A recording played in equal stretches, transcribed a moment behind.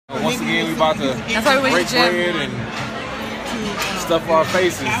Once again, we about to break bread and stuff our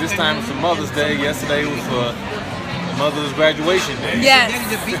faces. This time it's for Mother's Day. Yesterday was for Mother's graduation day.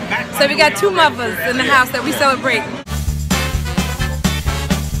 Yes. So we got 2 mothers in the house that we celebrate.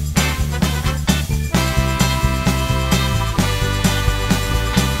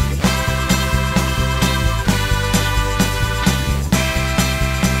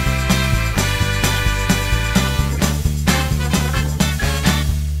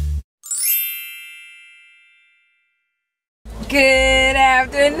 Good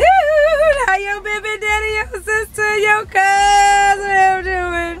afternoon. How your baby daddy, your sister, your cousin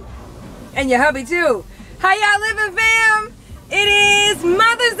doing? And your hubby too. How y'all living, fam? It is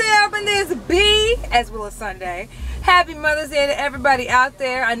Mother's Day up in this B, as well as Sunday. Happy Mother's Day to everybody out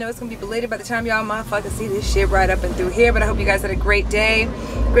there. I know it's gonna be belated by the time y'all motherfuckers see this shit right up and through here, but I hope you guys had a great day,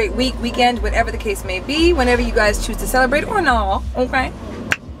 great week, weekend, whatever the case may be, whenever you guys choose to celebrate or not, okay?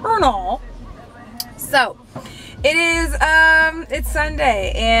 Or not. So, it is it's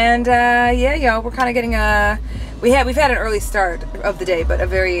Sunday, and yeah, y'all, we're kind of getting we've had an early start of the day, but a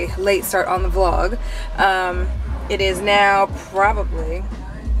very late start on the vlog. It is now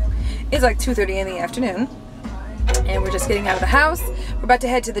it's like 2:30 in the afternoon, and we're just getting out of the house. We're about to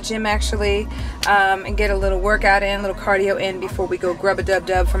head to the gym actually, and get a little workout in, a little cardio in before we go grub a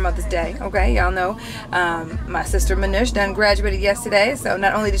dub for Mother's Day. Okay, y'all know my sister Manush done graduated yesterday, so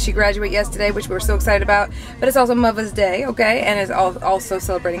not only did she graduate yesterday, which we were so excited about, but it's also Mother's Day, okay, and it's also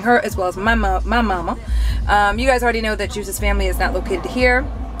celebrating her as well as my mama. You guys already know that Juice's family is not located here.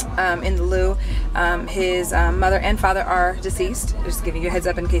 In the loo. His mother and father are deceased, just giving you a heads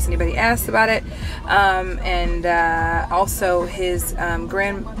up in case anybody asks about it, and also his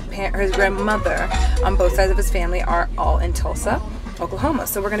grandmother on both sides of his family are all in Tulsa, Oklahoma,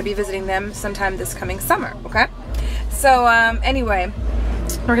 so we're going to be visiting them sometime this coming summer. Okay, so anyway,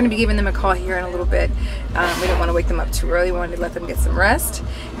 we're going to be giving them a call here in a little bit. We didn't want to wake them up too early. We wanted to let them get some rest.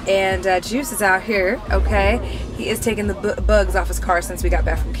 And Juice is out here, okay? He is taking the bugs off his car since we got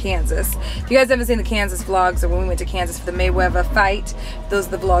back from Kansas. If you guys haven't seen the Kansas vlogs or when we went to Kansas for the Mayweather fight, those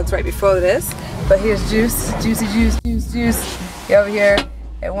are the vlogs right before this. But here's Juice, Juicy Juice. He over here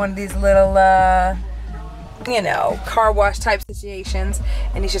at one of these little, you know, car wash type situations,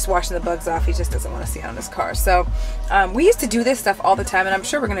 and he's just washing the bugs off. He just doesn't want to see it on his car. So we used to do this stuff all the time, and I'm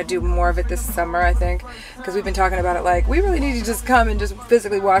sure we're going to do more of it this summer, I think, because we've been talking about it. Like, we really need to just come and just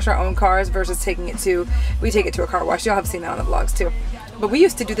physically wash our own cars versus taking it to, we take it to a car wash. Y'all have seen that on the vlogs too. But we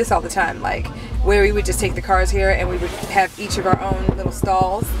used to do this all the time, like where we would just take the cars here and we would have each of our own little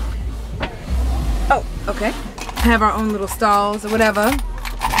stalls. Oh, okay. Have our own little stalls or whatever.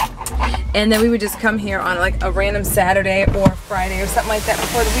 And then we would just come here on like a random Saturday or Friday or something like that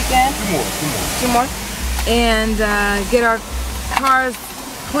before the weekend. Two more. And get our cars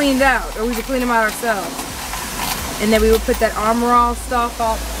cleaned out, or we would clean them out ourselves. And then we would put that Armor All stuff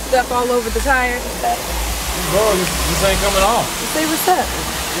all over the tires and stuff. Bro, this ain't coming off. Say what's up.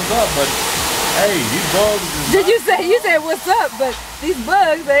 What's up, but hey, these bugs. Did you say what's up? But these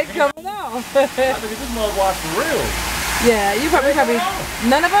bugs ain't coming off. I think this mug wash for real. Yeah, you probably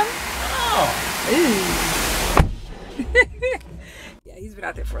none of them. Yeah, he's been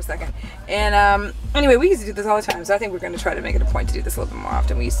out there for a second. And anyway, we used to do this all the time, so I think we're going to try to make it a point to do this a little bit more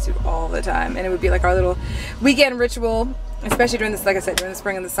often. We used to do it all the time, and it would be like our little weekend ritual, especially during this, like I said, during the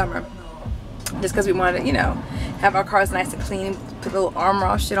spring and the summer, just because we wanted to, you know, have our cars nice and clean, put a little Armor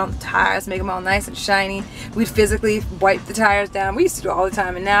All shit on the tires, make them all nice and shiny. We'd physically wipe the tires down. We used to do it all the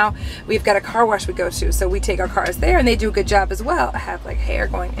time, and now we've got a car wash we go to, so we take our cars there, and they do a good job as well. I have like hair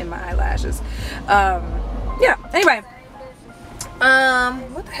going in my eyelashes. Yeah, anyway,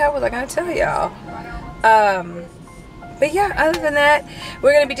 what the hell was I gonna tell y'all? But yeah, other than that,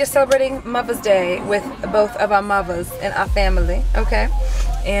 we're gonna be just celebrating Mother's Day with both of our mothers in our family, okay?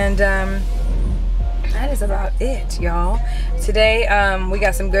 And that is about it, y'all. Today, we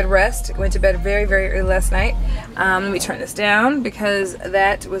got some good rest. Went to bed very, very early last night. Let me turn this down because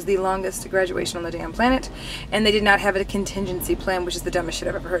that was the longest graduation on the damn planet. And they did not have a contingency plan, which is the dumbest shit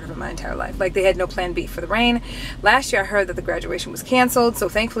I've ever heard of in my entire life. Like, they had no plan B for the rain. Last year, I heard that the graduation was canceled, so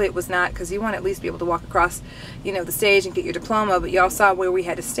thankfully it was not, because you want to at least be able to walk across, you know, the stage and get your diploma. But y'all saw where we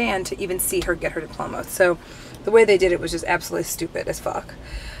had to stand to even see her get her diploma. So the way they did it was just absolutely stupid as fuck.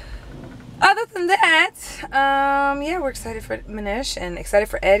 Other than that, yeah, we're excited for Manish and excited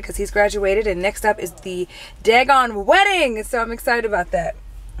for Ed because he's graduated, and next up is the daggone wedding, so I'm excited about that.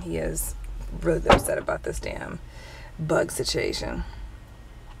 He is really upset about this damn bug situation.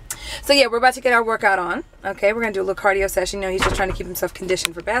 So yeah, we're about to get our workout on. Okay, we're gonna do a little cardio session. You know, he's just trying to keep himself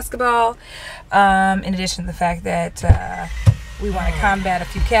conditioned for basketball. In addition to the fact that We want to combat a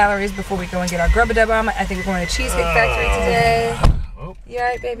few calories before we go and get our grubba-dub on. I think we're going to Cheesecake Factory today. Oh. You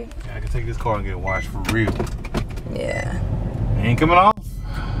alright, baby? Yeah, I can take this car and get washed for real. Yeah. It ain't coming off.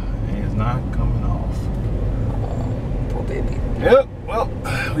 It's not coming off. Oh, poor baby. Yep. Well,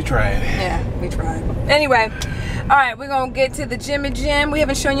 we tried. Yeah, we tried. Anyway, alright, we're going to get to the gym. We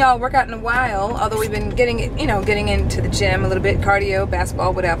haven't shown y'all a workout in a while, although we've been getting into the gym a little bit, cardio,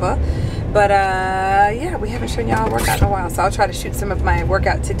 basketball, whatever. But yeah, we haven't shown y'all a workout in a while, so I'll try to shoot some of my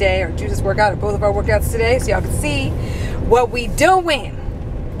workout today, or Juice's workout, or both of our workouts today, so y'all can see what we doing.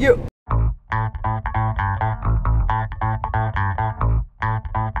 Yeah.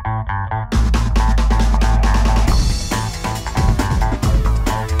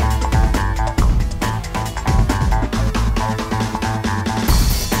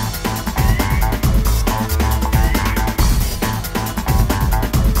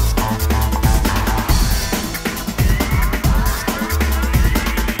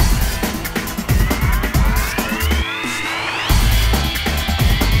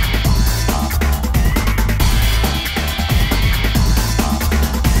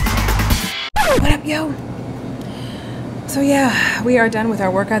 What up, yo? So yeah, we are done with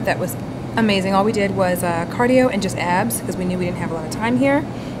our workout. That was amazing. All we did was cardio and just abs because we knew we didn't have a lot of time here.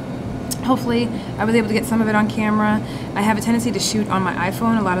 Hopefully, I was able to get some of it on camera. I have a tendency to shoot on my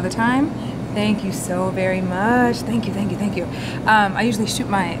iPhone a lot of the time. Thank you so very much. Thank you, thank you, thank you. I usually shoot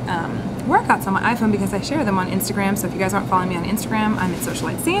my workouts on my iPhone because I share them on Instagram. So if you guys aren't following me on Instagram, I'm at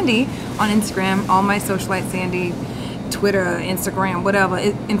Socialite Sande on Instagram. All my Socialite Sande, Twitter, Instagram, whatever,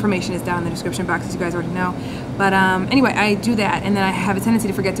 information is down in the description box, as you guys already know. But anyway, I do that, and then I have a tendency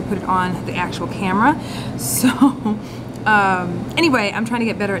to forget to put it on the actual camera. So anyway, I'm trying to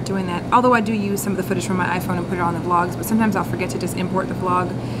get better at doing that. Although I do use some of the footage from my iPhone and put it on the vlogs, but sometimes I'll forget to just import the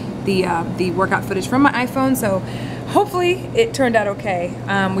vlog, the workout footage from my iPhone. So hopefully it turned out okay.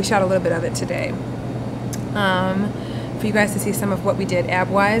 We shot a little bit of it today. For you guys to see some of what we did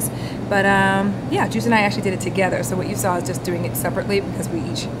ab-wise. But yeah, Juice and I actually did it together. So what you saw is just doing it separately because we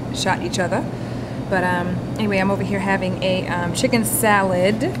each shot each other. But anyway, I'm over here having a chicken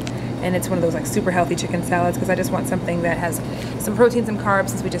salad. And it's one of those like super healthy chicken salads because I just want something that has some protein, some carbs,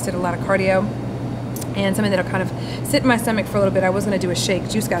 since we just did a lot of cardio. And something that'll kind of sit in my stomach for a little bit. I was going to do a shake.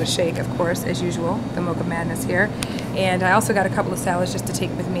 Juice got a shake, of course, as usual. The Mocha Madness here. And I also got a couple of salads just to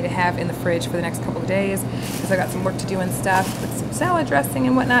take with me to have in the fridge for the next couple of days because I got some work to do and stuff with some salad dressing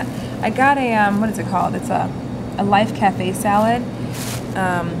and whatnot. I got a, what is it called? It's a Life Cafe salad.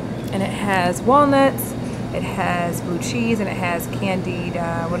 And it has walnuts, it has blue cheese, and it has candied,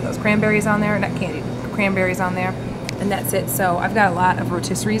 what are those, cranberries on there? Not candied, cranberries on there. And that's it. So I've got a lot of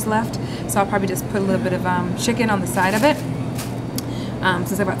rotisseries left, so I'll probably just put a little bit of chicken on the side of it.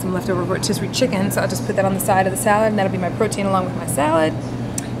 Since I've got some leftover rotisserie chicken, so I'll just put that on the side of the salad, and that'll be my protein along with my salad.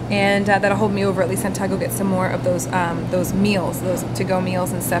 And that'll hold me over at least until I go get some more of those meals, those to-go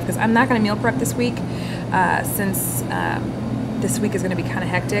meals and stuff, because I'm not going to meal prep this week, since this week is going to be kind of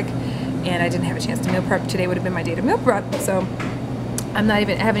hectic, and I didn't have a chance to meal prep. Today would have been my day to meal prep, so I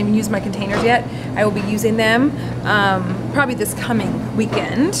haven't even used my containers yet. I will be using them probably this coming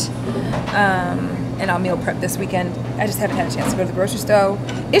weekend, and I'll meal prep this weekend. I just haven't had a chance to go to the grocery store.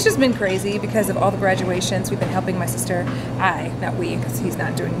 It's just been crazy because of all the graduations. We've been helping my sister, not we, because he's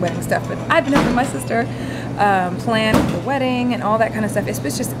not doing wedding stuff, but I've been helping my sister plan the wedding and all that kind of stuff.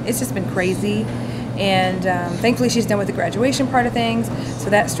 It's just been crazy. And thankfully she's done with the graduation part of things, so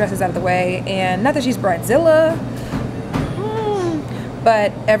that stress is out of the way. And not that she's bridezilla,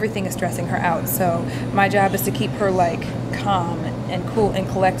 but everything is stressing her out. So my job is to keep her like calm and cool and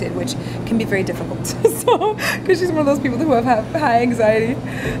collected, which can be very difficult. So, because she's one of those people who have high anxiety.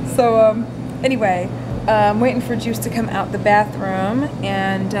 So anyway, I'm waiting for Juice to come out the bathroom,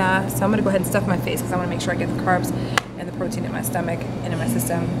 and so I'm gonna go ahead and stuff my face because I want to make sure I get the carbs and the protein in my stomach and in my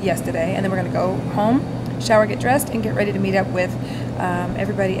system yesterday. And then we're gonna go home, shower, get dressed, and get ready to meet up with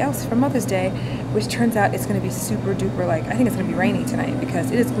everybody else for Mother's Day, which turns out it's going to be super duper, like, I think it's going to be rainy tonight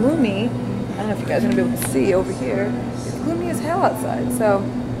because it is gloomy. I don't know if you guys are going to be able to see over here. It's gloomy as hell outside, so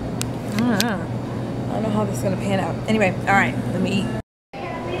I don't know how this is going to pan out. Anyway, all right, let me eat.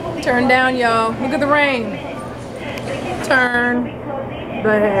 Turn down, y'all. Look at the rain. Turn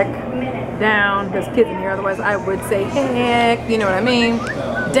the heck down. There's kids in here, otherwise I would say heck. You know what I mean?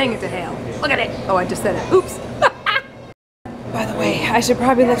 Dang it to hell. Look at it. Oh, I just said it. Oops. By the way, I should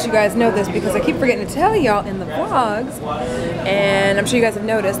probably let you guys know this because I keep forgetting to tell y'all in the vlogs, and I'm sure you guys have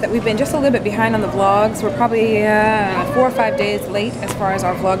noticed that we've been just a little bit behind on the vlogs. We're probably 4 or 5 days late as far as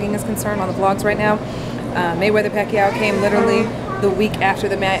our vlogging is concerned on the vlogs right now. Mayweather Pacquiao came literally the week after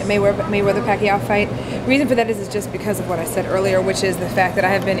the Mayweather-Pacquiao fight. Reason for that is just because of what I said earlier, which is the fact that I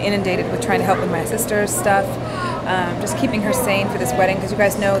have been inundated with trying to help with my sister's stuff, just keeping her sane for this wedding, because you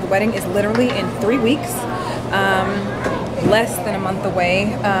guys know the wedding is literally in 3 weeks, less than a month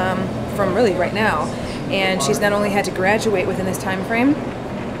away from really right now, and she's not only had to graduate within this time frame,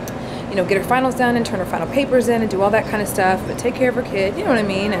 you know, get her finals done and turn her final papers in and do all that kind of stuff, but take care of her kid, you know what I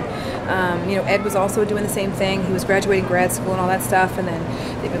mean? And, you know, Ed was also doing the same thing. He was graduating grad school and all that stuff, and then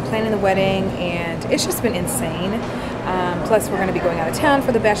they've been planning the wedding, and it's just been insane. Plus, we're going to be going out of town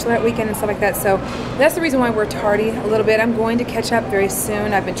for the bachelorette weekend and stuff like that, so that's the reason why we're tardy a little bit. I'm going to catch up very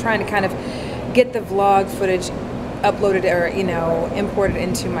soon. I've been trying to kind of get the vlog footage uploaded or, you know, imported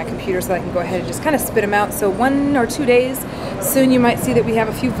into my computer so that I can go ahead and just kind of spit them out. So 1 or 2 days soon you might see that we have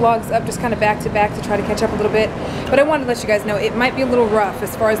a few vlogs up just kind of back to back to try to catch up a little bit. But I wanted to let you guys know it might be a little rough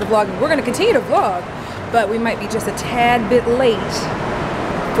as far as the vlogging. We're going to continue to vlog, but we might be just a tad bit late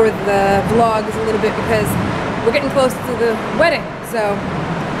for the vlogs a little bit because we're getting close to the wedding. So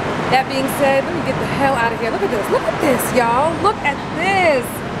that being said, let me get the hell out of here. Look at this. Look at this, y'all. Look at this.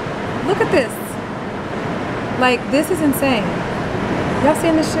 Look at this. Like, this is insane. Y'all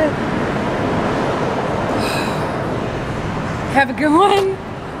seeing this shit? Have a good one.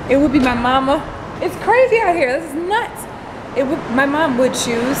 It would be my mama. It's crazy out here. This is nuts. It would. My mom would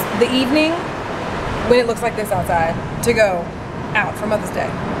choose the evening when it looks like this outside to go out for Mother's Day.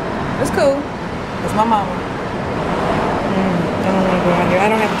 It's cool. It's my mama. I don't want to go out here. I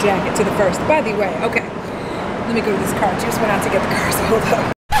don't have a jacket to the first. By the way, okay. Let me go to this car. Juice went out to get the car, so hold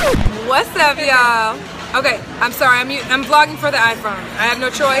up. What's up, y'all? Okay, I'm sorry, I'm vlogging for the iPhone. I have no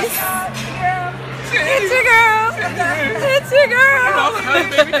choice. It's your girl. It's your girl.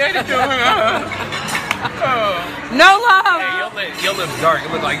 No love. Hey, your lips dark.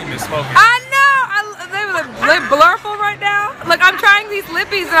 It look like you've been smoking. I know. They look blurful right now. Look, I'm trying these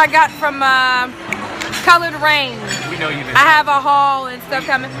lippies that I got from Colored Rain. We know you've been. I have a haul and stuff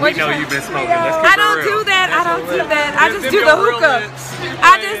coming. We know you've been smoking. I don't do that. I don't do that. I just do the hookah.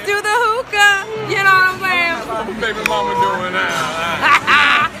 I just do the hookah. You know what I'm saying? Baby mama doing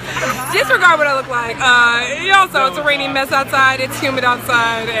now. Disregard what I look like. Also, it's a rainy mess outside. It's humid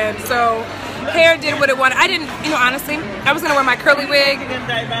outside, and so hair did what it wanted. I didn't, you know, honestly, I was gonna wear my curly wig.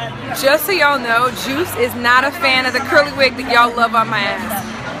 Just so y'all know, Juice is not a fan of the curly wig that y'all love on my ass.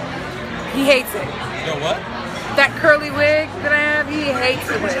 He hates it. You know what? That curly wig that I have, he hates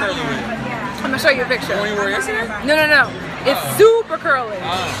it. I'm gonna show you a picture. When you wore yesterday? No. It's super curly.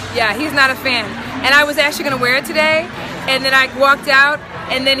 Yeah, he's not a fan. And I was actually gonna wear it today, and then I walked out,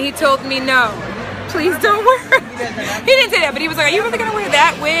 and then he told me no. Please don't wear it. He didn't say that, but he was like, are you really gonna wear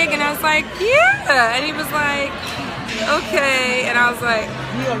that wig? And I was like, yeah. And he was like, okay. And I was like,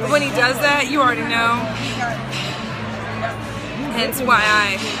 when he does that, you already know. Hence why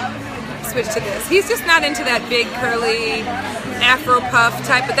I switched to this. He's just not into that big curly afro puff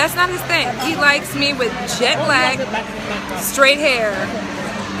type, but that's not his thing. He likes me with jet black, straight hair,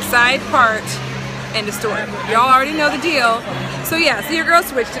 side part, and distorted. Y'all already know the deal. So yeah, so your girl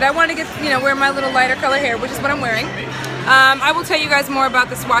switched it. I wanted to get, you know, wear my little lighter color hair, which is what I'm wearing. I will tell you guys more about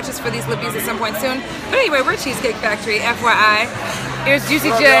the swatches for these lippies at some point soon. But anyway, we're at Cheesecake Factory, FYI. Here's Juicy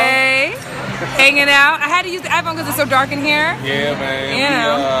J. Hanging out. I had to use the iPhone because it's so dark in here. Yeah, man.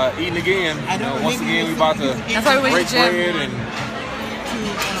 Yeah. We eating again. Once again, we about to break bread and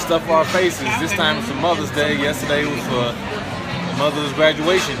stuff our faces. This time it's for Mother's Day. Yesterday was for Mother's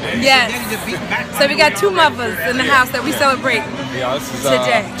graduation day. Yes. So we got 2 mothers in the house that we celebrate. Yeah, this is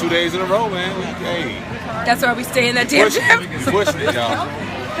today. 2 days in a row, man. Hey. That's why we stay in that damn gym. Pushing it, y'all.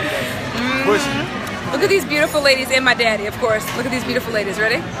 Pushing it. Look at these beautiful ladies and my daddy, of course. Look at these beautiful ladies.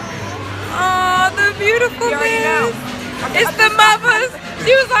 Ready? Oh, the beautifulness. It's the mothers.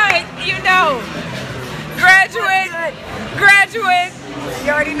 She was like, you know, graduate. You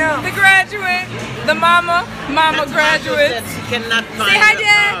already know. The graduate, the mama graduate. Cannot say hi,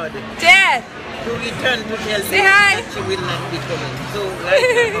 Dad. Dad. To return to tell say hi. That she will not be coming. So, like,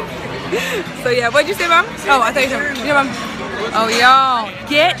 so yeah, what'd you say, Mom? Oh, I thought you said, yeah, Mom. Oh, y'all,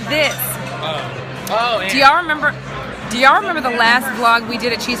 get this. Do y'all remember the last vlog we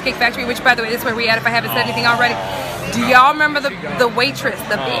did at Cheesecake Factory? Which, by the way, this is where we at if I haven't said anything already. Do y'all remember the waitress,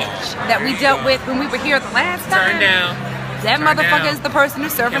 the bitch that we dealt with when we were here the last time? Turn down. That motherfucker is the person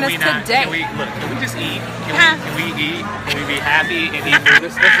who's serving us today. Can we just eat? Can we eat? Can we be happy and eat food?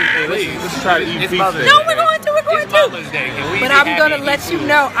 Let's try to eat pizza. No, we're going to. It's Mother's Day. But I'm gonna let you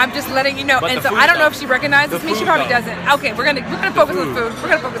know. I'm just letting you know. And so I don't know if she recognizes me. She probably doesn't. Okay, we're gonna focus on the food. We're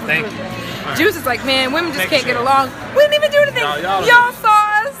gonna focus on the food. Juice is like, man, women just can't get along. We didn't even do anything. Y'all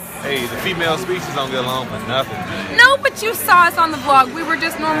saw us. Hey, the female species don't get along for nothing, man. No, but you saw us on the vlog. We were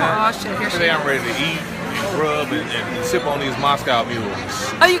just normal. Oh shit, here she Today is. I'm ready to eat, rub, and sip on these Moscow mules.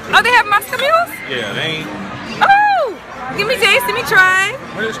 Oh, they have Moscow mules? Yeah, they ain't. Oh! Give me taste, let me try.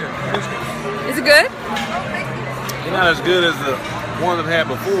 Is it good? They're not as good as the one I've had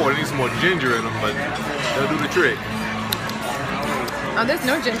before. They need some more ginger in them, but they'll do the trick. Oh, there's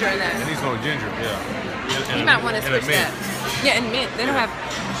no ginger in that. It needs more ginger, yeah. You might want to switch that. Yeah, and mint. They don't have.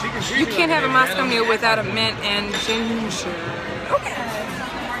 You can't have a Moscow mule without a mint and ginger. Okay.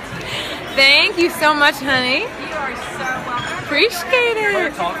 Thank you so much, honey. You are so welcome. Appreciate Her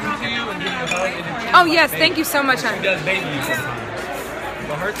it. talking to you and giving you a hug and then Oh yes, thank you so much, she honey. does baby you sometimes.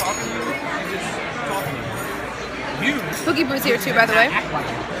 But her talking to you, she's just talking to you. You Spooky Boo's here too, by the way. act like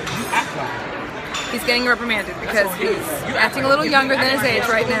it. You act like it. He's getting reprimanded because he's acting a little younger than his age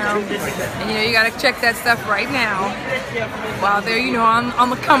right now. And you know, you gotta check that stuff right now. While they're, you know, on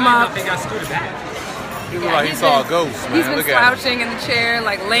the come up. They got scooted back. He look like he saw a ghost, man. He's been Look at him. slouching in the chair,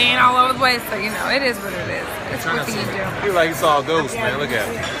 like laying all over the place. So, you know, it is what it is. It's what can you do? He look like he saw a ghost, man. Look at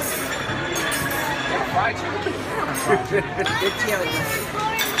him.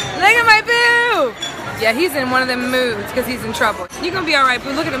 Look at my boo! Yeah, he's in one of them moods because he's in trouble. You're gonna be alright,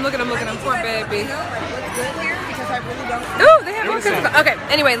 boo. Look at him, look at him, look at him. Poor baby. Ooh, they have all kinds of stuff. Okay,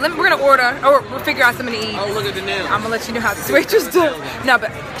 anyway, we're gonna order, or we'll figure out something to eat. Oh, look at the nails. I'm gonna let you know how this waitress does. No,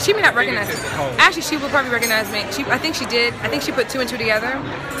 but she may not recognize me. Actually, she will probably recognize me. I think she did. I think she put 2 and 2 together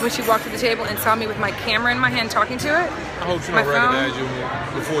when she walked to the table and saw me with my camera in my hand talking to it. I hope she My don't phone? recognize you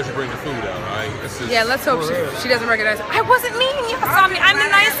before she brings the food out, all right? That's just, Yeah, let's hope she doesn't recognize it. I wasn't mean. You saw me. I'm the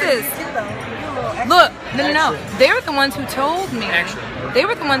nicest. Look, no. They're the ones who told me. They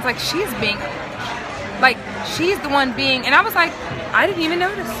were the ones like she's the one being, and I was like, I didn't even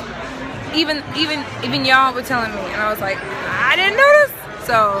notice. Even y'all were telling me, and I was like, I didn't notice.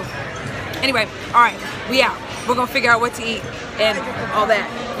 So anyway, all right, we out. We're gonna figure out what to eat and all that.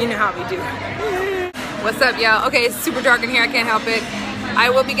 You know how we do. What's up, y'all? Okay, it's super dark in here. I can't help it. I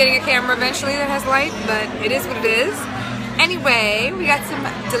will be getting a camera eventually that has light, but it is what it is. Anyway, we got some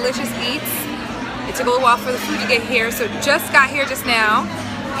delicious eats. It took a little while for the food to get here, so just got here just now.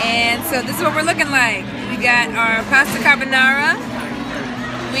 And so this is what we're looking like. We got our pasta carbonara.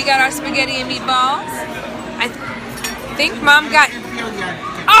 We got our spaghetti and meatballs. I think Mom got,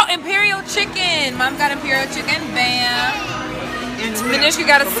 oh, imperial chicken. Mom got imperial chicken, bam. Manishka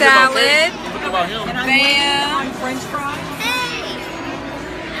got a salad, bam. French fries.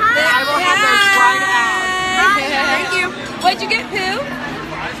 I will have those right out. Thank you. What'd you get, Pooh?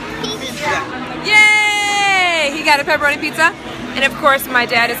 Pizza. Yay! He got a pepperoni pizza. And of course, my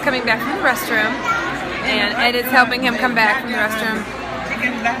dad is coming back from the restroom. And Ed is helping him come back from the restroom.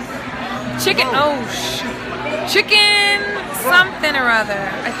 Chicken, chicken something or other,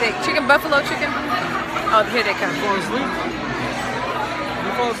 I think. Chicken buffalo chicken. Oh, here they come. You fall asleep?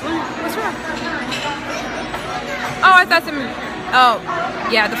 You fall asleep? What's wrong? Oh, I thought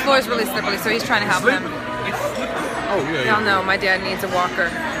yeah, the floor is really slippery, so he's trying to help him. Oh, yeah. Y'all know my dad needs a walker.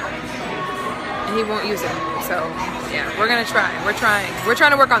 And he won't use it. So, yeah, we're gonna try. We're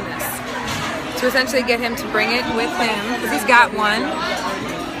trying to work on this. To essentially get him to bring it with him, because he's got one.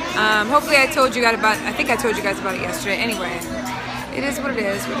 Hopefully I told you guys about it. I think I told you guys about it yesterday. Anyway, it is what it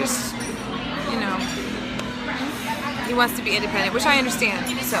is. We're just, you know, he wants to be independent, which I understand.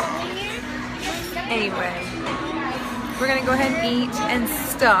 So, anyway, we're gonna go ahead and eat and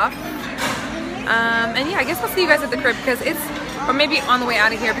stuff. And yeah, I guess I'll see you guys at the crib because or maybe on the way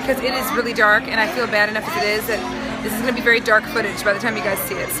out of here because it is really dark and I feel bad enough as it is that this is gonna be very dark footage by the time you guys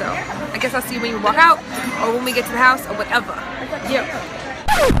see it. So I guess I'll see you when you walk out or when we get to the house or whatever. Yeah.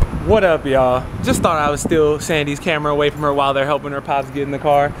 What up, y'all? Just thought I would steal Sandy's camera away from her while they're helping her pops get in the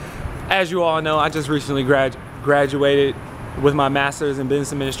car. As you all know, I just recently graduated with my master's in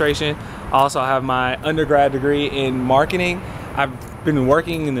business administration. I also have my undergrad degree in marketing. I've been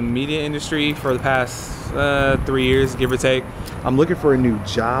working in the media industry for the past 3 years, give or take. I'm looking for a new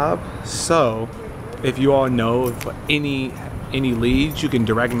job, so if you all know of any leads, you can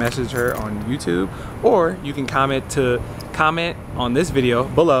direct message her on YouTube, or you can comment on this video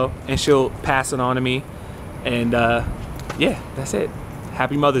below and she'll pass it on to me. And yeah, that's it.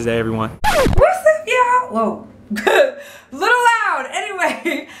 Happy Mother's Day, everyone. What's up, y'all? Whoa. Little loud.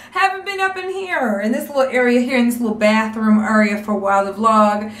 Anyway, haven't been up in here in this little area here in this little bathroom area for a while to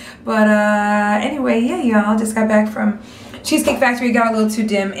vlog. But anyway, yeah, y'all, just got back from Cheesecake Factory. Got a little too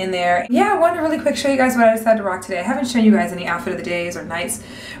dim in there. Yeah, I wanted to really quick show you guys what I decided to rock today. I haven't shown you guys any outfit of the days or nights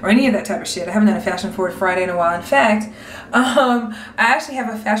or any of that type of shit. I haven't done a fashion forward Friday in a while. In fact, I actually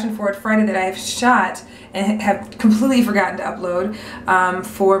have a Fashion Forward Friday that I have shot and have completely forgotten to upload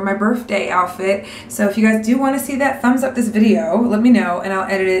for my birthday outfit. So if you guys do want to see that, thumbs up this video, let me know, and I'll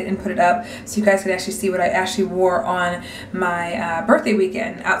edit it and put it up so you guys can actually see what I actually wore on my birthday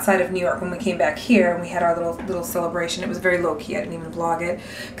weekend outside of New York when we came back here and we had our little celebration. It was very low-key. I didn't even vlog it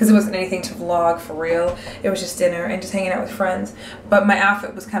because it wasn't anything to vlog for real. It was just dinner and just hanging out with friends. But my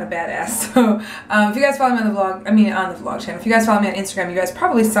outfit was kind of badass. So if you guys follow me on the vlog, on the vlog channel, if you guys follow me on Instagram, you guys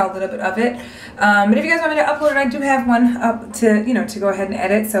probably saw a little bit of it. But if you guys want me to upload it, I do have one up to, to go ahead and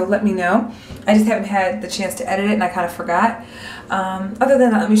edit, so let me know. I just haven't had the chance to edit it and I kind of forgot. Other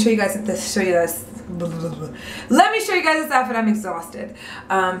than that, let me show you guys this. Let me show you guys this outfit. I'm exhausted.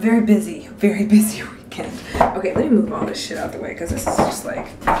 Very busy weekend. Okay, let me move all this shit out the way because this is just like,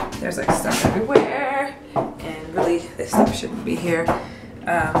 there's like stuff everywhere, and really this stuff shouldn't be here.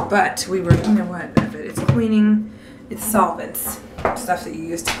 But we were, it's cleaning, it's solvents, stuff that you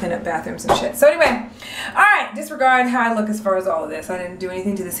use to clean up bathrooms and shit. So anyway, alright, disregard how I look as far as all of this. I didn't do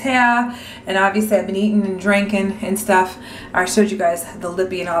anything to this hair, and obviously I've been eating and drinking and stuff. I showed you guys the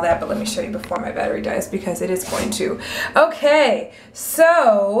lippy and all that, but let me show you before my battery dies because it is going to. Okay,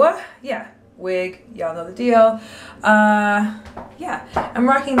 so, yeah, wig, y'all know the deal. Yeah, I'm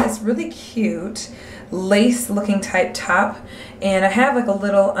rocking this really cute lace looking type top, and I have like a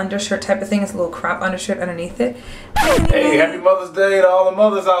little undershirt type of thing. It's a little crop undershirt underneath it. Hey, happy Mother's Day to all the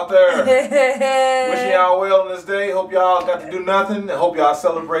mothers out there. Wishing y'all well on this day. Hope y'all got to do nothing. Hope y'all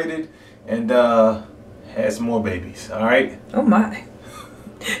celebrated and had some more babies. All right. Oh my.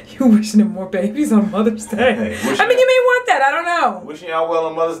 You wishing them more babies on Mother's Day? Hey, I mean, you may want that. I don't know. Wishing y'all well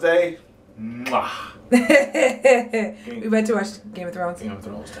on Mother's Day. Mwah. We went to watch Game of Thrones. Game of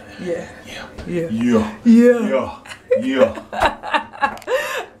Thrones time. Yeah. Yeah.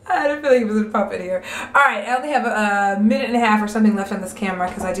 I had a feeling it was a puppet here. Alright, I only have a minute and a half or something left on this camera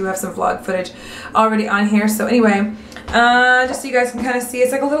because I do have some vlog footage already on here. So anyway, just so you guys can kind of see,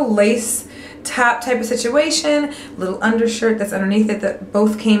 it's like a little lace top type of situation, little undershirt that's underneath it that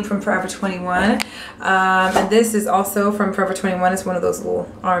both came from Forever 21. And this is also from Forever 21. It's one of those little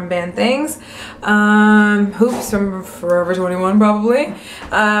armband things. Hoops from Forever 21 probably.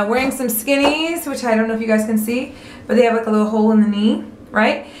 Wearing some skinnies, which I don't know if you guys can see, but they have like a little hole in the knee,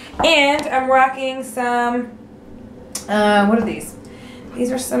 right? And I'm rocking some, what are these?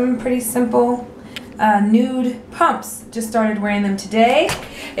 These are some pretty simple nude pumps. Just started wearing them today.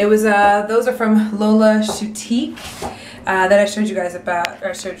 It was those are from Lola Choutique that I showed you guys about,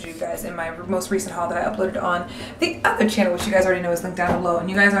 or showed you guys in my most recent haul that I uploaded on the other channel, which you guys already know is linked down below. And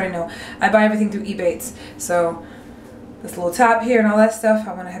you guys already know I buy everything through Ebates. So this little top here and all that stuff,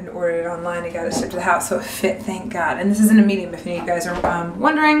 I went ahead and ordered it online and got it shipped to the house, so it fit, thank God. And this is in a medium if any of you guys are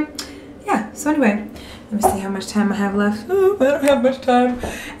wondering. Yeah, so anyway, let me see how much time I have left. Oh, I don't have much time.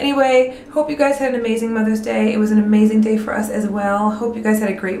 Anyway, hope you guys had an amazing Mother's Day. It was an amazing day for us as well. Hope you guys had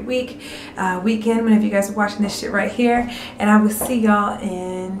a great weekend, whenever you guys are watching this shit right here. And I will see y'all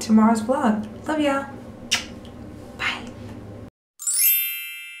in tomorrow's vlog. Love y'all.